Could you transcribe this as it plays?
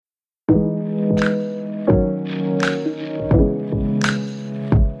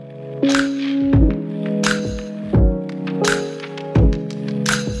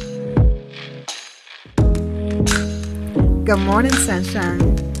Good morning, sunshine.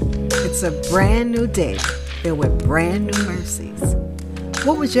 It's a brand new day filled with brand new mercies.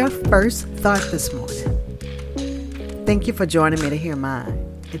 What was your first thought this morning? Thank you for joining me to hear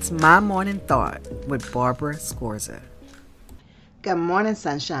mine. It's My Morning Thought with Barbara Scorza. Good morning,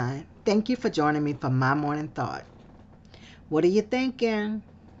 sunshine. Thank you for joining me for My Morning Thought. What are you thinking?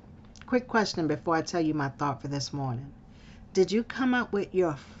 Quick question before I tell you my thought for this morning. Did you come up with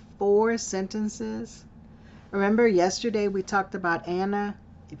your 4 sentences? Remember yesterday we talked about Anna?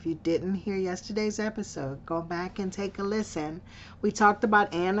 If you didn't hear yesterday's episode, go back and take a listen. We talked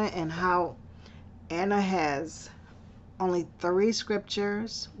about Anna and how Anna has only 3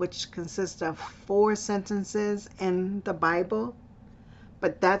 scriptures, which consist of 4 sentences in the Bible.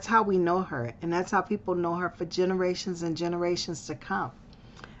 But that's how we know her, and that's how people know her for generations and generations to come.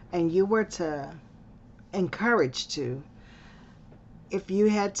 And you were encouraged to, if you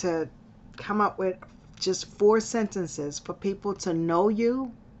had to come up with just 4 sentences for people to know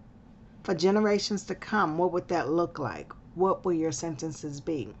you for generations to come, what would that look like? What will your sentences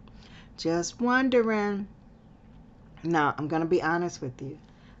be? Just wondering. Now, I'm going to be honest with you.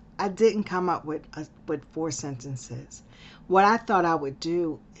 I didn't come up with 4 sentences. What I thought I would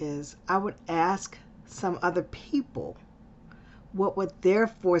do is I would ask some other people what would their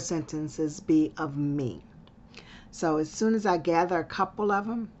 4 sentences be of me. So as soon as I gather a couple of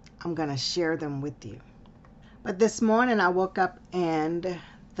them, I'm going to share them with you. But this morning I woke up and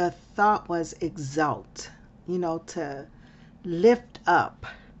the thought was exalt, to lift up,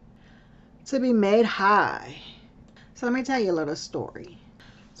 to be made high. So let me tell you a little story.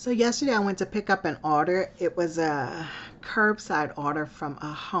 So yesterday I went to pick up an order. It was a curbside order from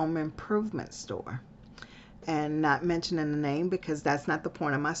a home improvement store. And not mentioning the name because that's not the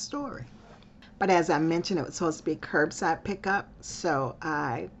point of my story. But as I mentioned, it was supposed to be curbside pickup. So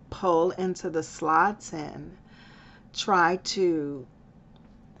I pull into the slots and try to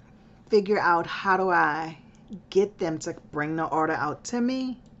figure out how do I get them to bring the order out to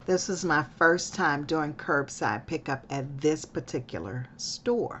me. This is my first time doing curbside pickup at this particular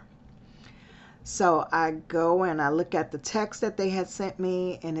store. So I go and I look at the text that they had sent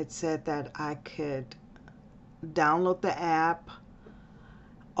me, and it said that I could download the app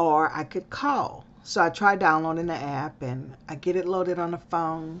or I could call. So I try downloading the app and I get it loaded on the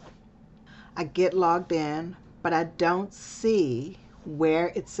phone. I get logged in, but I don't see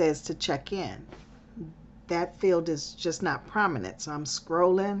where it says to check in. That field is just not prominent. So I'm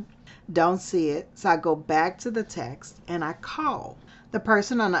scrolling, don't see it. So I go back to the text and I call. The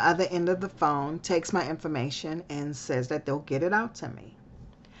person on the other end of the phone takes my information and says that they'll get it out to me.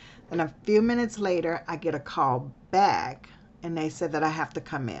 And a few minutes later, I get a call back and they said that I have to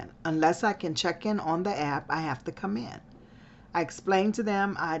come in. Unless I can check in on the app, I have to come in. I explained to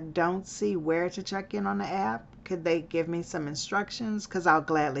them I don't see where to check in on the app. Could they give me some instructions? Because I'll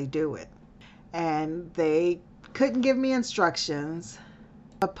gladly do it. And they couldn't give me instructions,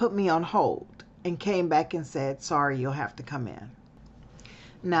 but put me on hold and came back and said, sorry, you'll have to come in.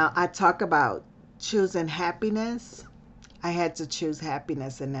 Now, I talk about choosing happiness. I had to choose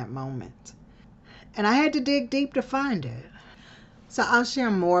happiness in that moment. And I had to dig deep to find it. So I'll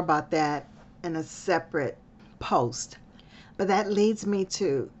share more about that in a separate post. But that leads me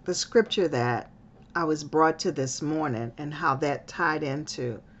to the scripture that I was brought to this morning and how that tied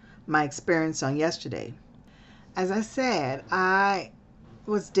into my experience on yesterday. As I said, I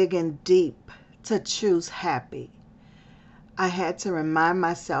was digging deep to choose happy. I had to remind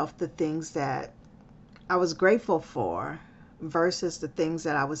myself the things that I was grateful for versus the things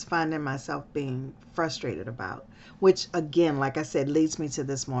that I was finding myself being frustrated about, which again, like I said, leads me to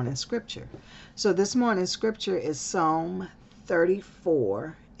this morning's scripture. So this morning's scripture is Psalm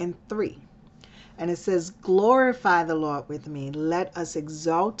 34:3. And it says, glorify the Lord with me. Let us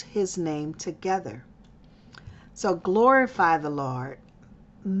exalt his name together. So glorify the Lord.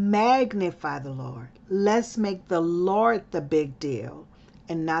 Magnify the Lord. Let's make the Lord the big deal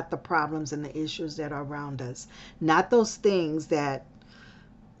and not the problems and the issues that are around us. Not those things that,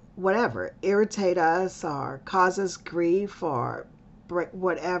 irritate us or cause us grief or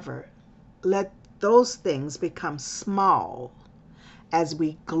whatever. Let those things become small as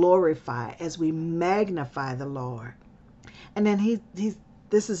we glorify, as we magnify the Lord. And then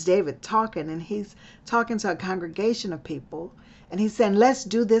this is David talking, and he's talking to a congregation of people, and he's saying, let's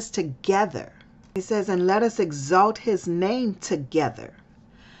do this together. He says, and let us exalt his name together.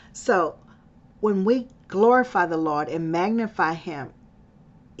 So when we glorify the Lord and magnify him,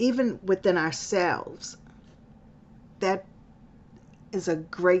 even within ourselves, that is a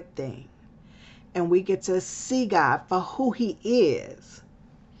great thing. And we get to see God for who he is.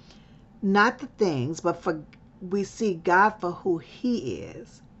 Not the things, but for we see God for who He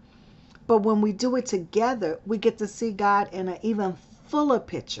is. But when we do it together, we get to see God in an even fuller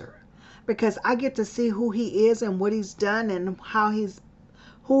picture, because I get to see who He is and what He's done and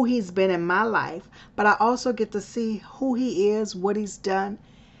who He's been in my life. But I also get to see who He is, what He's done,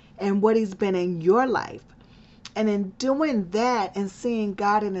 and what He's been in your life. And in doing that and seeing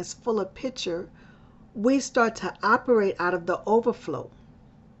God in His fuller picture, we start to operate out of the overflow.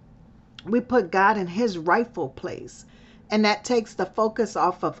 We put God in His rightful place, and that takes the focus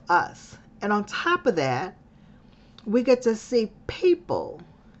off of us. And on top of that, we get to see people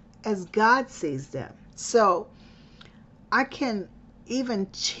as God sees them. So I can even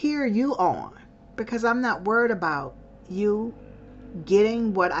cheer you on, because I'm not worried about you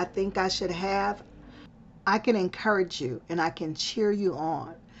getting what I think I should have. I can encourage you and I can cheer you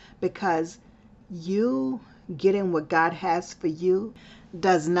on, because you getting what God has for you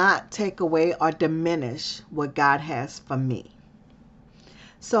does not take away or diminish what God has for me.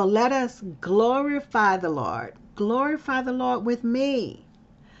 So let us glorify the Lord. Glorify the Lord with me.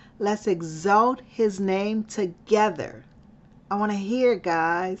 Let's exalt His name together. I want to hear it,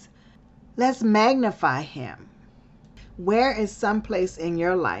 guys. Let's magnify Him. Where is some place in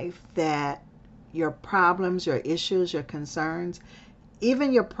your life that your problems, your issues, your concerns,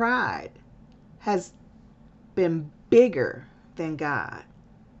 even your pride has been bigger than God?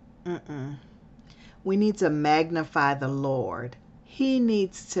 We need to magnify the Lord. He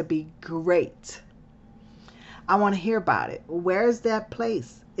needs to be great. I want to hear about it. Where is that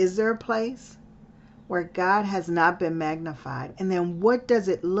place? Is there a place where God has not been magnified? And then what does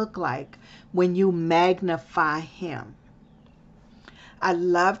it look like when you magnify Him? I'd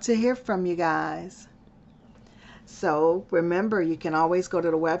love to hear from you guys. So remember, you can always go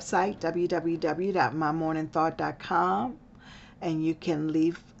to the website, www.mymorningthought.com, and you can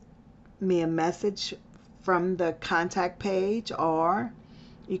leave me a message from the contact page, or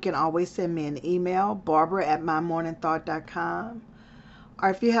you can always send me an email, barbara@mymorningthought.com. Or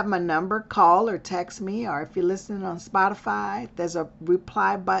if you have my number, call or text me. Or if you're listening on Spotify, there's a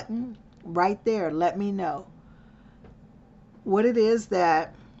reply button right there. Let me know what it is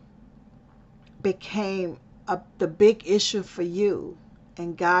that became the big issue for you,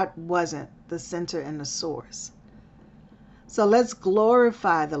 and God wasn't the center and the source. So let's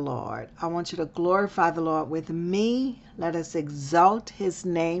glorify the Lord. I want you to glorify the Lord with me. Let us exalt His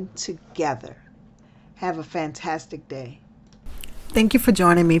name together. Have a fantastic day. Thank you for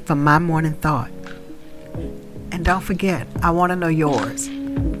joining me for My Morning Thought. And don't forget, I want to know yours.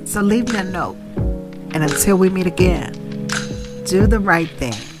 So leave me a note. And until we meet again, do the right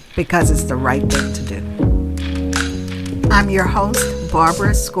thing, because it's the right thing to do. I'm your host,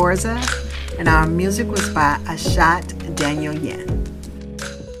 Barbara Scorza, and our music was by Ashat Daniel Yen.